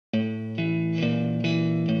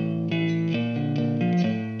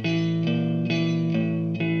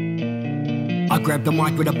I grabbed the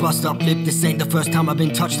mic with a bust up lip. This ain't the first time I've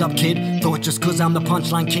been touched up, kid. Thought just cause I'm the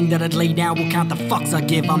punchline king that I'd lay down will count the fucks I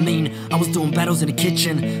give. I mean, I was doing battles in the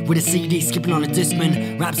kitchen with a CD, skipping on a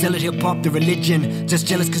discman. Rap, zealot, hip hop, the religion. Just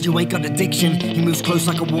jealous cause you ain't got the diction. He moves close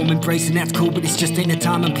like a warm embrace, and that's cool, but it's just ain't the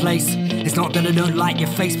time and place. It's not that I don't like your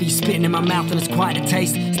face, but you're spitting in my mouth and it's quite a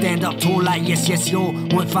taste. Stand up tall like yes, yes, you're.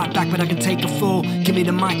 Won't fight back, but I can take a fall. Give me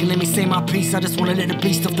the mic and let me say my piece. I just wanna let the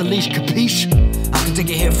beast off the leash, capiche? I can take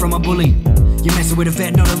a hit from a bully. You're messing with a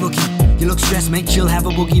vet, not a rookie. You look stressed, mate, chill, have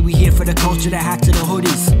a boogie. We here for the culture, the hats and the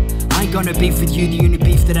hoodies. I ain't gonna beef with you, the only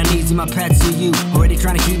beef that I need's in my pads to you. Already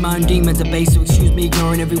trying to keep my own demons at bay, so excuse me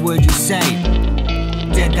ignoring every word you say.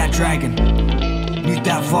 Dead that dragon, mute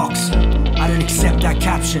that vox. I don't accept that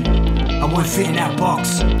caption, I won't fit in that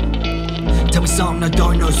box. Tell me something I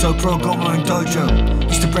don't know, so pro, got my own dojo.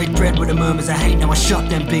 Used to break bread with the murmurs I hate, now I shut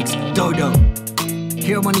them bigs, Dodo.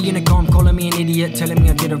 Here on the intercom, calling me an idiot, telling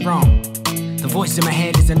me I did it wrong. The voice in my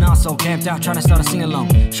head is an arsehole, camped out trying to start a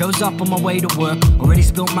sing-along. Shows up on my way to work, already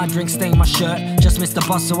spilled my drink, stained my shirt. Just missed the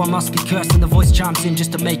bus, so I must be cursed, and the voice chimes in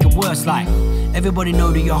just to make it worse. Like, everybody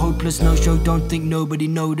know that you're hopeless, no show, don't think nobody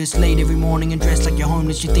noticed. Late every morning and dressed like you're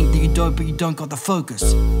homeless, you think that you're dope, but you don't got the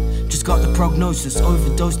focus. Just got the prognosis,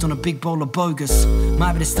 overdosed on a big bowl of bogus.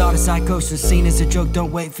 Might be the start of psychosis, seen as a joke,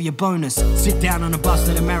 don't wait for your bonus. Sit down on a bus,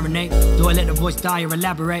 let it marinate. Do I let the voice die or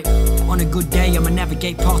elaborate? On a good day, I'ma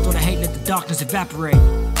navigate past all the hate, let the darkness evaporate.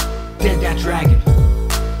 Dead that dragon,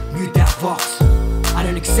 mute that vox. I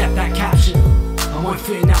don't accept that caption, I won't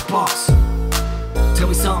fit in that box. Tell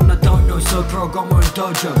me something I don't know, so pro, got my own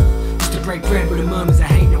dojo. Used to break bread with the murmurs I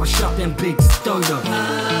hate, now I shut them bigs, Dodo.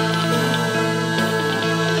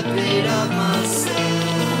 Beat up myself,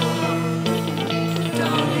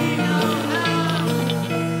 don't you know how?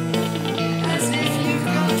 As if you've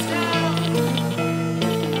gone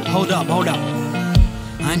down. Hold up.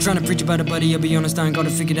 I ain't trying to preach about it, buddy, I'll be honest, I ain't got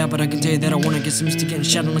it figured out. But I can tell you that I wanna get some used to getting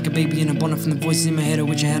shouted like a baby in a bonnet from the voices in my head. I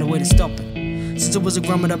wish I had a way to stop it. Since I was a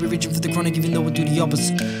grummet, I'll be reaching for the chronic, even though I do the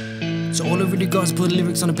opposite. So all I really got is put the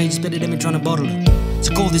lyrics on a page, it's better than me trying to bottle it.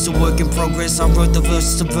 So call this a work in progress. I wrote the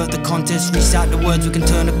verses, subvert the contest. Recite the words, we can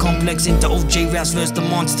turn a complex into old J-Raps versus the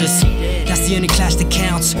monsters. That's the only clash that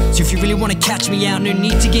counts. So if you really wanna catch me out, no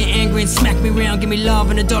need to get angry and smack me around. Give me love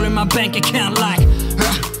and $1 in my bank account like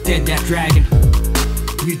dead that dragon,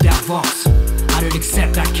 mute that vox. I don't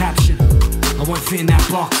accept that caption, I won't fit in that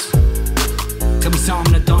box. Tell me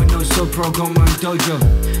something I don't know, so pro, got my own dojo.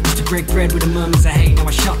 Used to break bread with the murmurs I hate, now I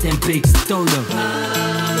shut them bigs, Dodo.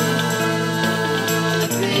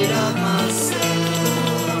 Beat up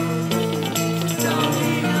myself, don't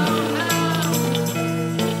you know how?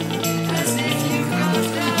 As if you've gone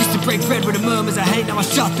down. Used to break bread with the murmurs I hate, now I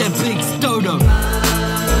shut them bigs, Dodo.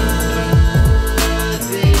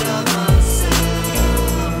 Beat up myself,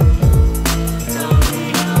 don't you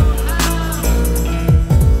know how?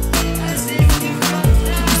 As if you've gone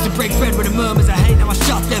down. Used to break bread with the murmurs I hate, now I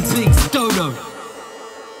shut them bigs, Dodo.